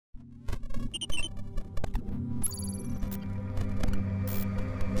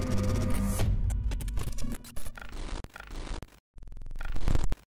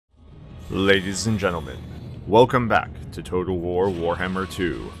Ladies and gentlemen, welcome back to Total War Warhammer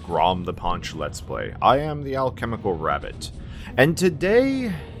 2, Grom the Paunch Let's Play. I am the Alchemical Rabbit, and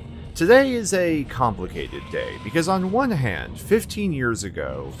today is a complicated day, because on one hand, 15 years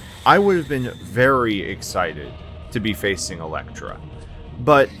ago, I would have been very excited to be facing Electra.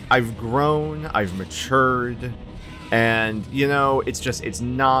 But I've grown, I've matured, and, you know, it's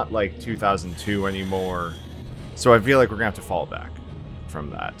not like 2002 anymore, so I feel like we're gonna have to fall back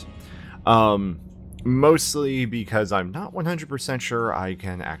from that. Mostly because I'm not 100% sure I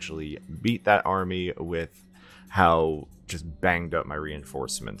can actually beat that army with how just banged up my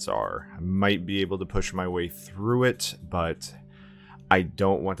reinforcements are. I might be able to push my way through it, but I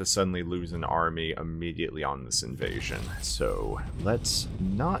don't want to suddenly lose an army immediately on this invasion. So let's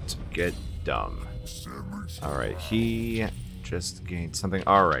not get dumb. Alright, he just gained something.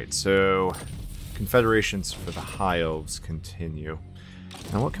 Alright, so confederations for the High Elves continue.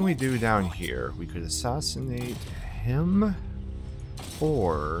 Now what can we do down here? We could assassinate him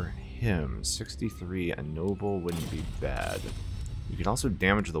or him. 63, a noble wouldn't be bad. We could also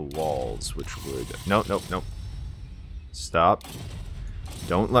damage the walls, which would... Nope. Stop.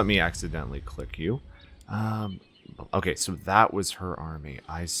 Don't let me accidentally click you. Okay, so that was her army.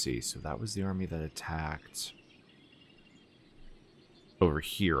 I see. So that was the army that attacked over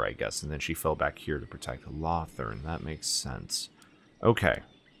here, I guess. And then she fell back here to protect Lothern. That makes sense. Okay.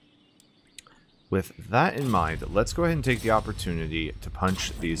 With that in mind, let's go ahead and take the opportunity to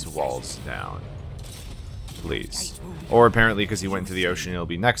punch these walls down. Please. Or apparently because he went into the ocean, it'll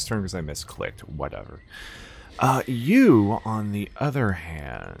be next turn because I misclicked. Whatever. You, on the other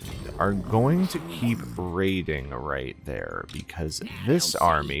hand, are going to keep raiding right there, because this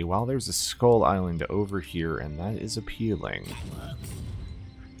army, while there's a Skull Island over here, and that is appealing,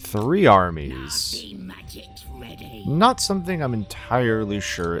 3 armies, not something I'm entirely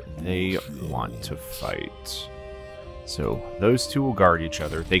sure they want to fight. So those two will guard each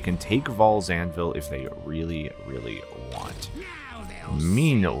other. They can take Val's Anvil if they really, really want.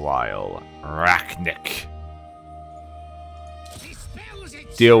 Meanwhile, Rachnik.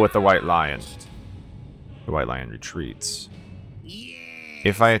 Deal with the White Lion. The White Lion retreats.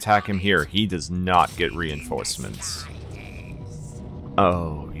 If I attack him here, he does not get reinforcements.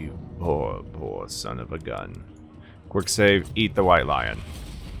 Oh, you poor son of a gun. Quick save, eat the White Lion.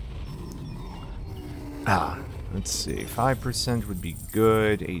 Let's see, 5% would be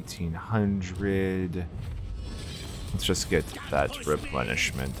good, 1800. Let's just get that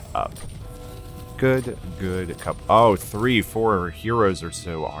replenishment up. Good. Oh, 3, 4 heroes or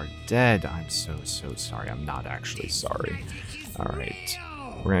so are dead. I'm so sorry. I'm not actually sorry. Alright.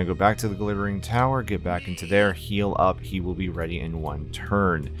 We're going to go back to the Glittering Tower, get back into there, heal up. He will be ready in 1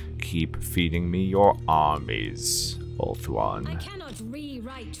 turn. Keep feeding me your armies, Ulthuan. I cannot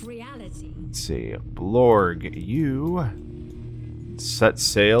rewrite reality. Let's see. Blorg, you set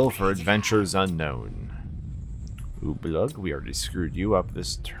sail for adventures unknown. Ublug, we already screwed you up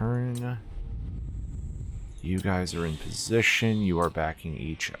this turn. You guys are in position. You are backing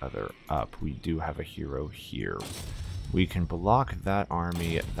each other up. We do have a hero here. We can block that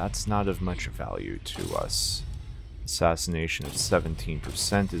army. That's not of much value to us. Assassination of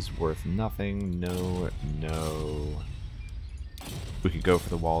 17% is worth nothing. No. We could go for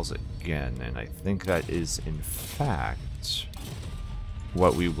the walls again, and I think that is, in fact,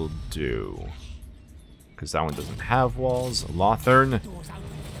 what we will do. Because that one doesn't have walls. Lothern.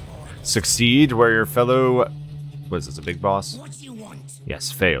 Succeed where your fellow... What is this, a big boss? Yes,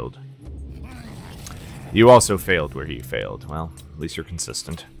 failed. You also failed where he failed. Well, at least you're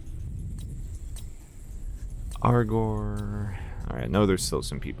consistent. Argor... Alright, I know there's still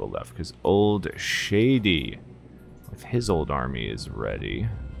some people left, because Old Shady, with his old army, is ready.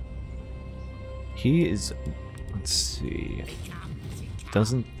 He is... Let's see...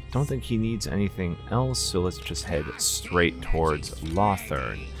 Don't think he needs anything else, so let's just head straight towards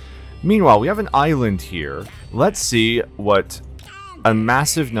Lothern. Meanwhile, we have an island here. Let's see what a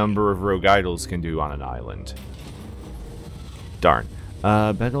massive number of rogue idols can do on an island. Darn.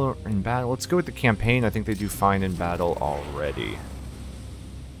 Battle in battle. Let's go with the campaign. I think they do fine in battle already.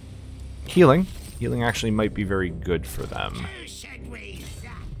 Healing. Healing actually might be very good for them.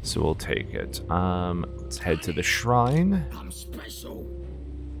 So we'll take it. Let's head to the shrine.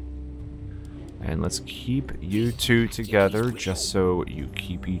 And let's keep you two together, just so you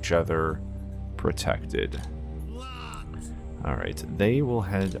keep each other protected. Alright, they will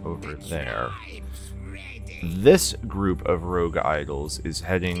head over there. This group of rogue idols is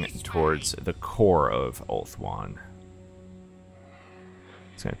heading towards the core of Ulthuan.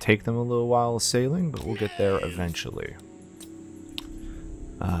 It's going to take them a little while sailing, but we'll get there eventually.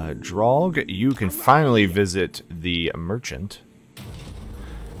 Drog, you can finally visit the merchant.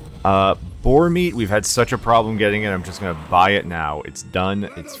 Boar meat, we've had such a problem getting it, I'm just gonna buy it now. It's done,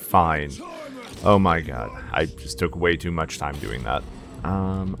 it's fine. Oh my god, I just took way too much time doing that.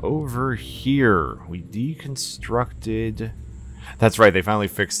 Over here, we deconstructed... That's right, they finally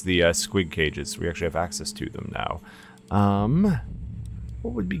fixed the squid cages, so we actually have access to them now.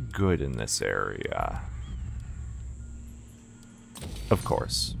 What would be good in this area? Of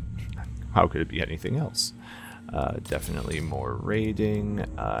course. How could it be anything else? Definitely more raiding.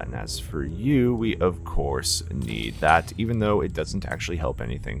 And as for you, we of course need that, even though it doesn't actually help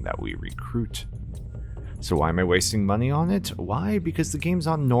anything that we recruit. So why am I wasting money on it? Why? Because the game's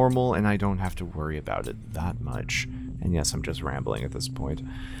on normal and I don't have to worry about it that much. And yes, I'm just rambling at this point.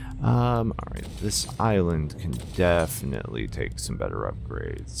 Alright, this island can definitely take some better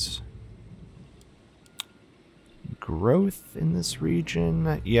upgrades. Growth in this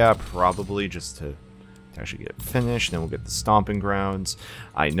region? Yeah, probably, just to actually get it finished. Then we'll get the stomping grounds.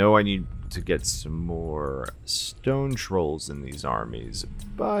 I know I need to get some more stone trolls in these armies,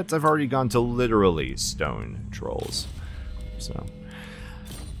 but I've already gone to literally stone trolls. So,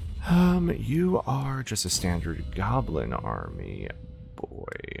 you are just a standard goblin army,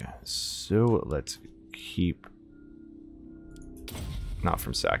 boy. So let's keep... Not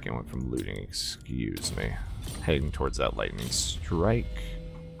from sacking, went from looting, excuse me. Heading towards that lightning strike.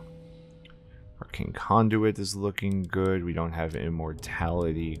 Our King Conduit is looking good. We don't have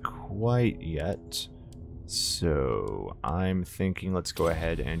immortality quite yet. So I'm thinking let's go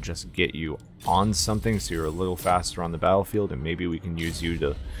ahead and just get you on something so you're a little faster on the battlefield, and maybe we can use you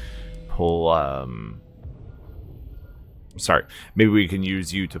to pull maybe we can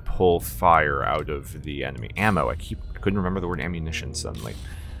use you to pull fire out of the enemy. Ammo, I couldn't remember the word ammunition suddenly.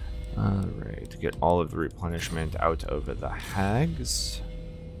 Alright, to get all of the replenishment out of the hags.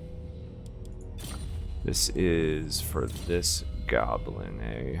 This is for this goblin,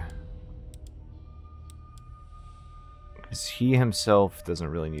 eh? Because he himself doesn't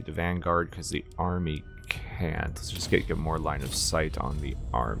really need the vanguard because the army can't. Let's just get more line of sight on the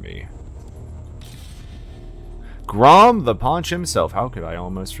army. Grom, the Paunch himself. How could I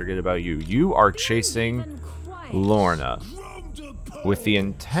almost forget about you? You are chasing Lorna with the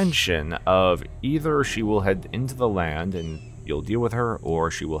intention of either she will head into the land and you'll deal with her,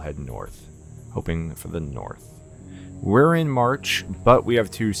 or she will head north. Hoping for the north. We're in March, but we have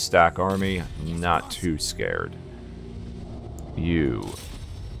 2 stack army. Not too scared. You.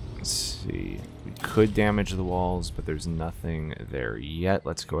 Let's see. We could damage the walls, but there's nothing there yet.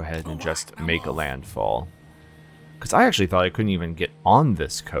 Let's go ahead and just make a landfall. Because I actually thought I couldn't even get on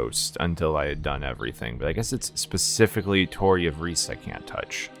this coast until I had done everything. But I guess it's specifically Tori of Reese I can't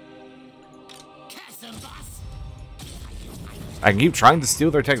touch. I can keep trying to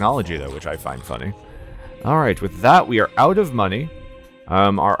steal their technology, though, which I find funny. Alright, with that, we are out of money.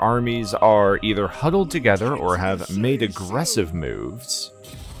 Our armies are either huddled together or have made aggressive moves.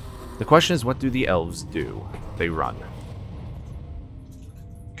 The question is, what do the elves do? They run.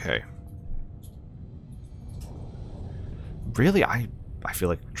 Okay. Really, I feel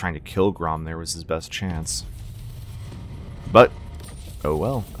like trying to kill Grom there was his best chance. But, oh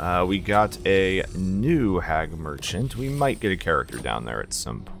well. We got a new hag merchant. We might get a character down there at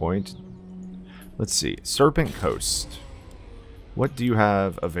some point. Let's see. Serpent Coast. What do you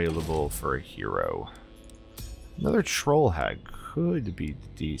have available for a hero? Another troll hag could be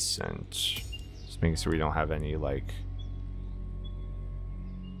decent. Just making sure we don't have any, like...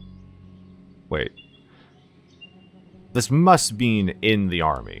 Wait. This must mean in the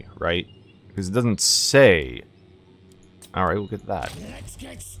army, right? Because it doesn't say... Alright, look at that.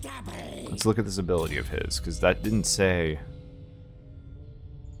 Let's look at this ability of his, because that didn't say...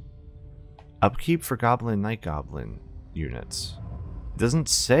 Upkeep for Goblin and Night Goblin units. It doesn't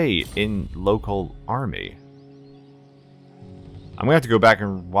say in local army. I'm going to have to go back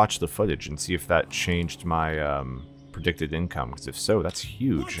and watch the footage and see if that changed my predicted income, because if so, that's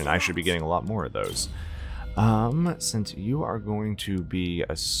huge, and I should be getting a lot more of those. Since you are going to be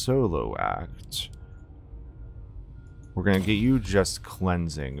a solo act, we're going to get you just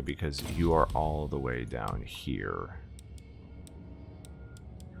cleansing because you are all the way down here.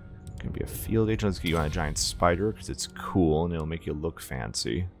 Going to be a field agent. Let's get you on a giant spider because it's cool and it'll make you look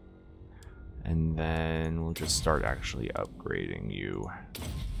fancy. And then we'll just start actually upgrading you.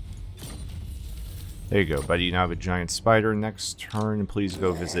 There you go, buddy. You now have a giant spider. Next turn, please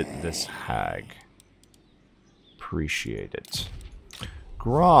go visit this hag. Appreciate it.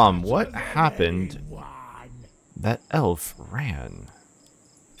 Grom, what happened? That elf ran.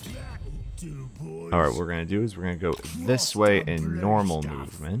 Alright, what we're going to do is we're going to go this way in normal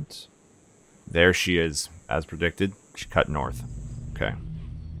movement. There she is, as predicted. She cut north. Okay.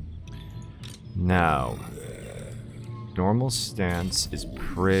 Now, normal stance is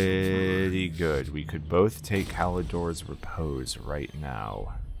pretty good. We could both take Halidor's Repose right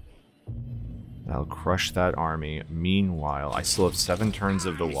now. That'll crush that army. Meanwhile, I still have 7 turns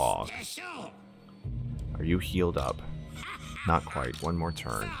of the wall. Are you healed up? Not quite. One more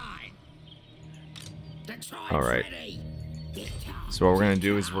turn. Alright. So what we're going to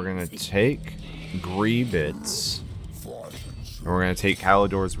do is we're going to take Greebits. And we're going to take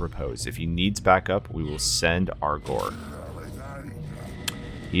Halidor's Repose. If he needs backup, we will send Argor.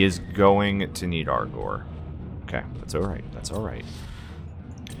 He is going to need Argor. Okay, that's alright. That's alright.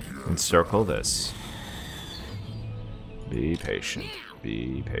 Encircle this. Be patient.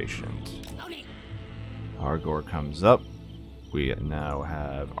 Be patient. Argor comes up. We now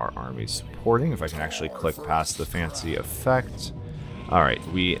have our army supporting. If I can actually click past the fancy effect. Alright,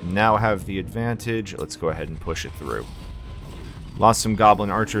 we now have the advantage. Let's go ahead and push it through. Lost some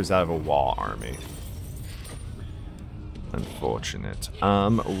goblin archers out of a wall army. Unfortunate.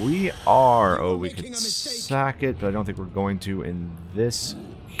 We are... Oh, we could sack it, but I don't think we're going to in this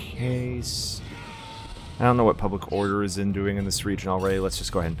case. I don't know what public order is doing in this region already. Let's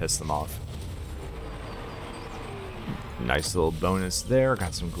just go ahead and piss them off. Nice little bonus there.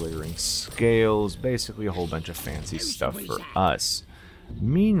 Got some glittering scales. Basically a whole bunch of fancy stuff for us.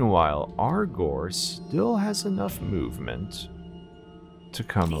 Meanwhile, Argor still has enough movement to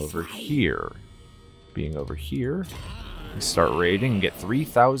come over here. Being over here, we start raiding and get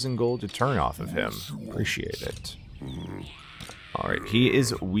 3,000 gold to turn off of him. Appreciate it. Alright, he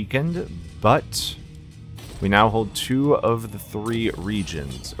is weakened, but we now hold 2 of the 3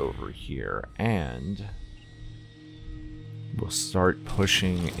 regions over here, and we'll start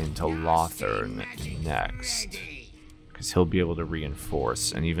pushing into Lothern next, because he'll be able to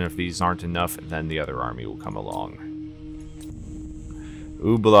reinforce, and even if these aren't enough, then the other army will come along.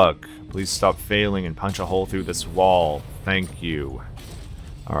 Ubluk, please stop failing and punch a hole through this wall. Thank you.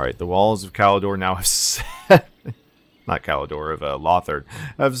 Alright, the walls of Kalidor now have 7... Not Kalidor, of Lothern.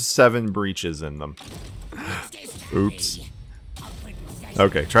 Have 7 breaches in them. Oops.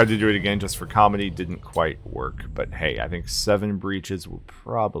 Okay, tried to do it again just for comedy. Didn't quite work. But hey, I think 7 breaches will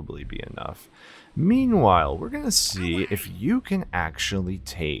probably be enough. Meanwhile, we're going to see if you can actually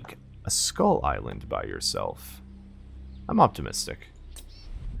take a Skull Island by yourself. I'm optimistic.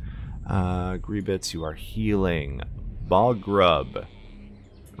 Greebits, you are healing. Bogrub.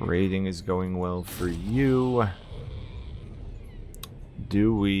 Raiding is going well for you.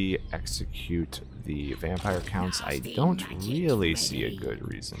 Do we execute the vampire counts? I don't really see a good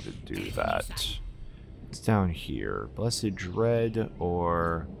reason to do that. It's down here. Blessed Dread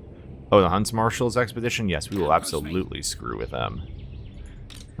or... Oh, the Hunts Marshal's expedition? Yes, we will absolutely screw with them.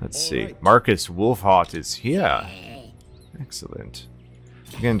 Let's see. Marcus Wolfhot is here. Excellent.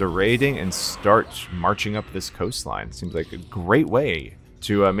 Get into raiding and start marching up this coastline. Seems like a great way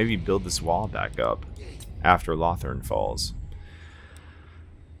to maybe build this wall back up after Lothern falls.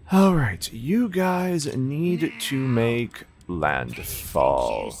 Alright, you guys need to make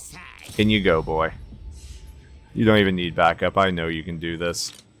landfall. In you go, boy. You don't even need backup. I know you can do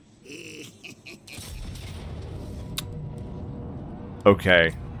this.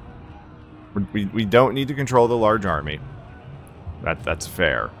 Okay. We don't need to control the large army. That's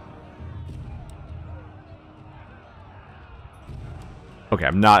fair. Okay,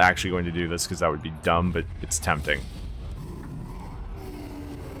 I'm not actually going to do this because that would be dumb, but it's tempting.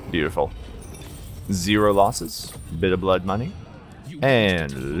 Beautiful. 0 losses. Bit of blood money.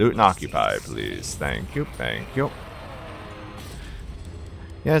 And loot and occupy, please. Thank you, thank you.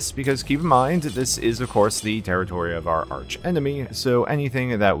 Yes, because keep in mind, this is, of course, the territory of our arch enemy, so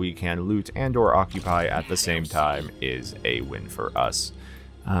anything that we can loot and or occupy at the same time is a win for us.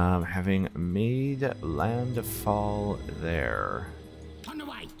 Having made landfall there.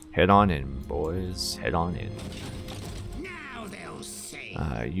 Head on in, boys. Head on in.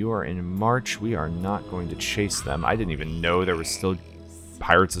 You are in March. We are not going to chase them. I didn't even know there were still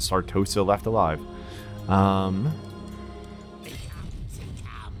pirates of Sartosa left alive.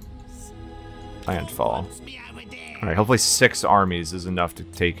 Landfall. Alright, hopefully 6 armies is enough to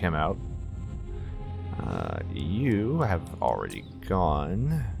take him out. You have already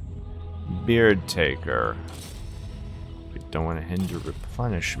gone. Beard Taker. We don't want to hinder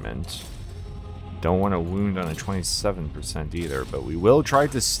replenishment. Don't want to wound on a 27% either, but we will try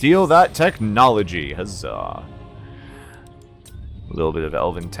to steal that technology. Huzzah. A little bit of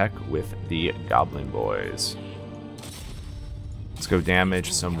elven tech with the Goblin Boys. Let's go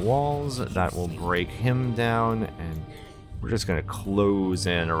damage some walls. That will break him down, and we're just going to close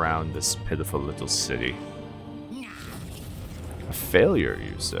in around this pitiful little city. A failure,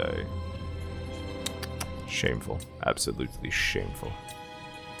 you say? Shameful. Absolutely shameful.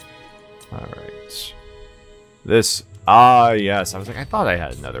 Alright. This... Ah, yes. I was like, I thought I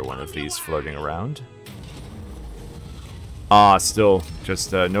had another one of these floating around. Ah, still.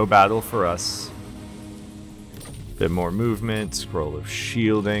 Just no battle for us. Bit more movement. Scroll of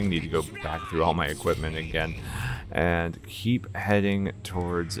shielding. Need to go back through all my equipment again. And keep heading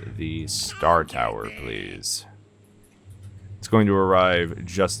towards the Star Tower, please. It's going to arrive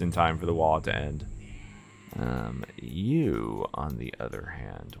just in time for the wall to end. You, on the other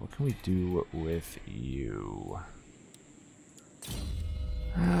hand, what can we do with you?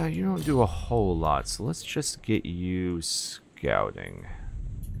 You don't do a whole lot, so let's just get you scouting.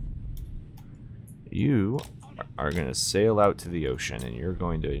 You are going to sail out to the ocean, and you're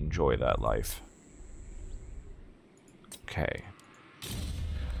going to enjoy that life. Okay.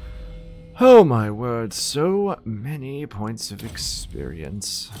 Oh my word, so many points of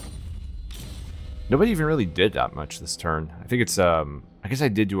experience. Nobody even really did that much this turn. I think it's, I guess I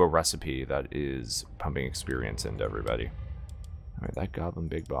did do a recipe that is pumping experience into everybody. Alright, that Goblin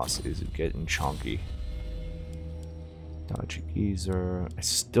Big Boss is getting chonky. Dodgy Geezer. I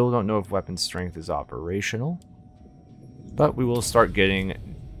still don't know if weapon strength is operational. But we will start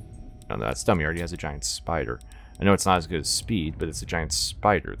getting... Oh, no, that's dumb. He already has a giant spider. I know it's not as good as speed, but it's a giant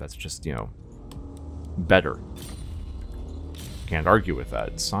spider. That's just, you know, better. Can't argue with that.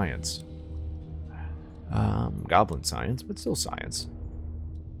 It's science. Goblin science, but still science.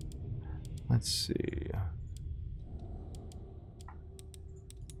 Let's see.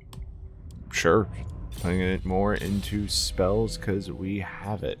 Sure. Putting it more into spells because we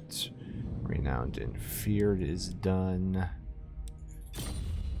have it. Renowned and Feared is done.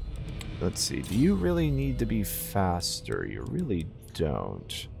 Let's see. Do you really need to be faster? You really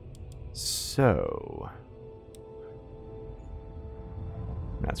don't. So...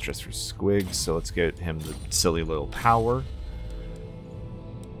 That's just for Squigs, so let's get him the silly little power.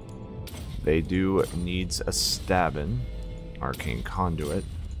 They do needs a stabbin'. Arcane Conduit.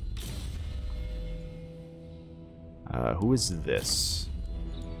 Who is this?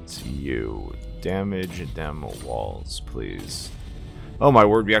 It's you. Damage them walls, please. Oh my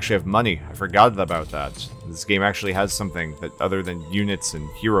word, we actually have money. I forgot about that. This game actually has something that other than units and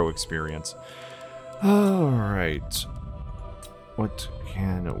hero experience. Alright. What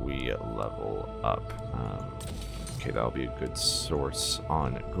can we level up? Okay, that'll be a good source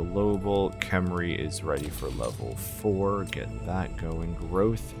on global. Khemri is ready for level 4. Get that going.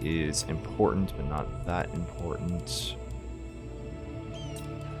 Growth is important, but not that important.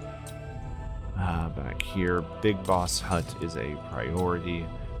 Back here, Big Boss Hut is a priority,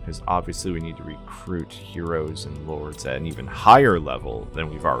 because obviously we need to recruit heroes and lords at an even higher level than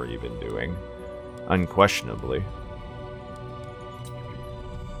we've already been doing. Unquestionably.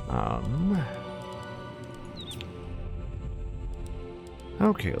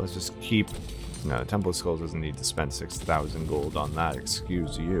 Okay, let's just keep... No, Temple of Skulls doesn't need to spend 6,000 gold on that,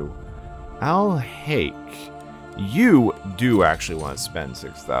 excuse you. Al-Hake, you do actually want to spend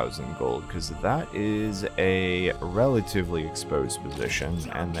 6,000 gold, because that is a relatively exposed position,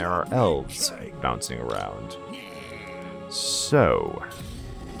 and there are elves bouncing around. So,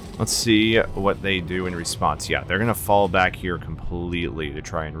 let's see what they do in response. Yeah, they're going to fall back here completely to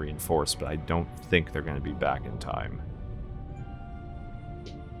try and reinforce, but I don't think they're going to be back in time.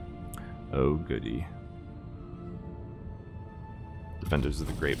 Oh, goody. Defenders of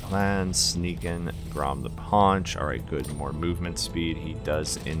the Great Plan, sneaking, Grom the Paunch. Alright, good, more movement speed. He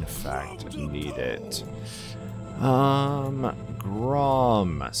does, in fact, need it. Grom,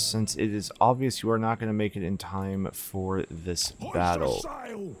 since it is obvious you are not going to make it in time for this battle,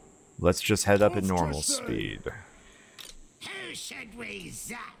 let's just head up at normal speed.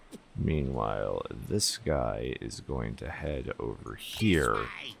 Meanwhile, this guy is going to head over here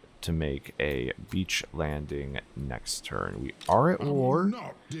to make a beach landing next turn. We are at war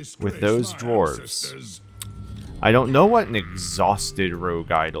with those dwarves. I don't know what an exhausted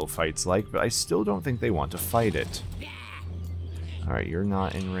rogue idol fight's like, but I still don't think they want to fight it. Alright, you're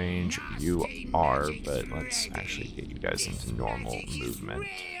not in range. You are, but let's actually get you guys into normal movement.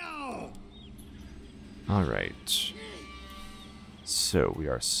 Alright. So, we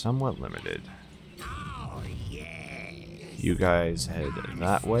are somewhat limited. You guys head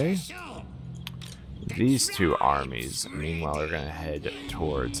that way. These two armies, meanwhile, are going to head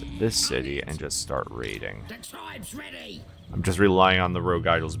towards this city and just start raiding. The tribe's ready. I'm just relying on the rogue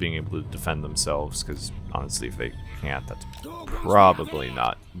idols being able to defend themselves, because honestly, if they can't, that's probably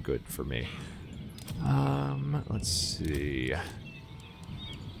not good for me. Let's see.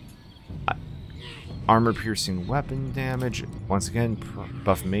 Armor-piercing weapon damage. Once again,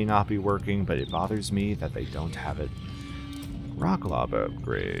 buff may not be working, but it bothers me that they don't have it. Rock lava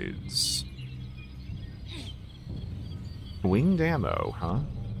upgrades. Winged ammo, huh?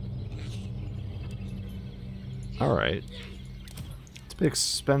 Alright. It's a bit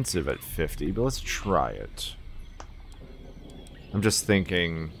expensive at 50, but let's try it. I'm just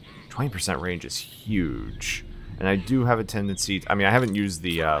thinking 20% range is huge. And I do have a tendency... I mean, I haven't used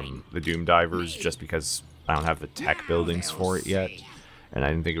the Doom Divers just because I don't have the tech buildings for it yet. And I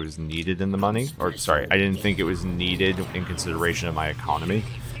didn't think it was needed in the money. Or, sorry, I didn't think it was needed in consideration of my economy.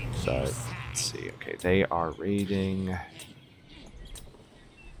 But, let's see. Okay, they are raiding...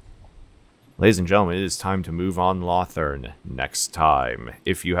 Ladies and gentlemen, it is time to move on Lothern next time.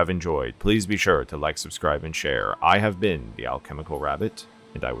 If you have enjoyed, please be sure to like, subscribe, and share. I have been the Alchemical Rabbit,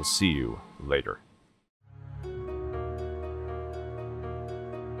 and I will see you later.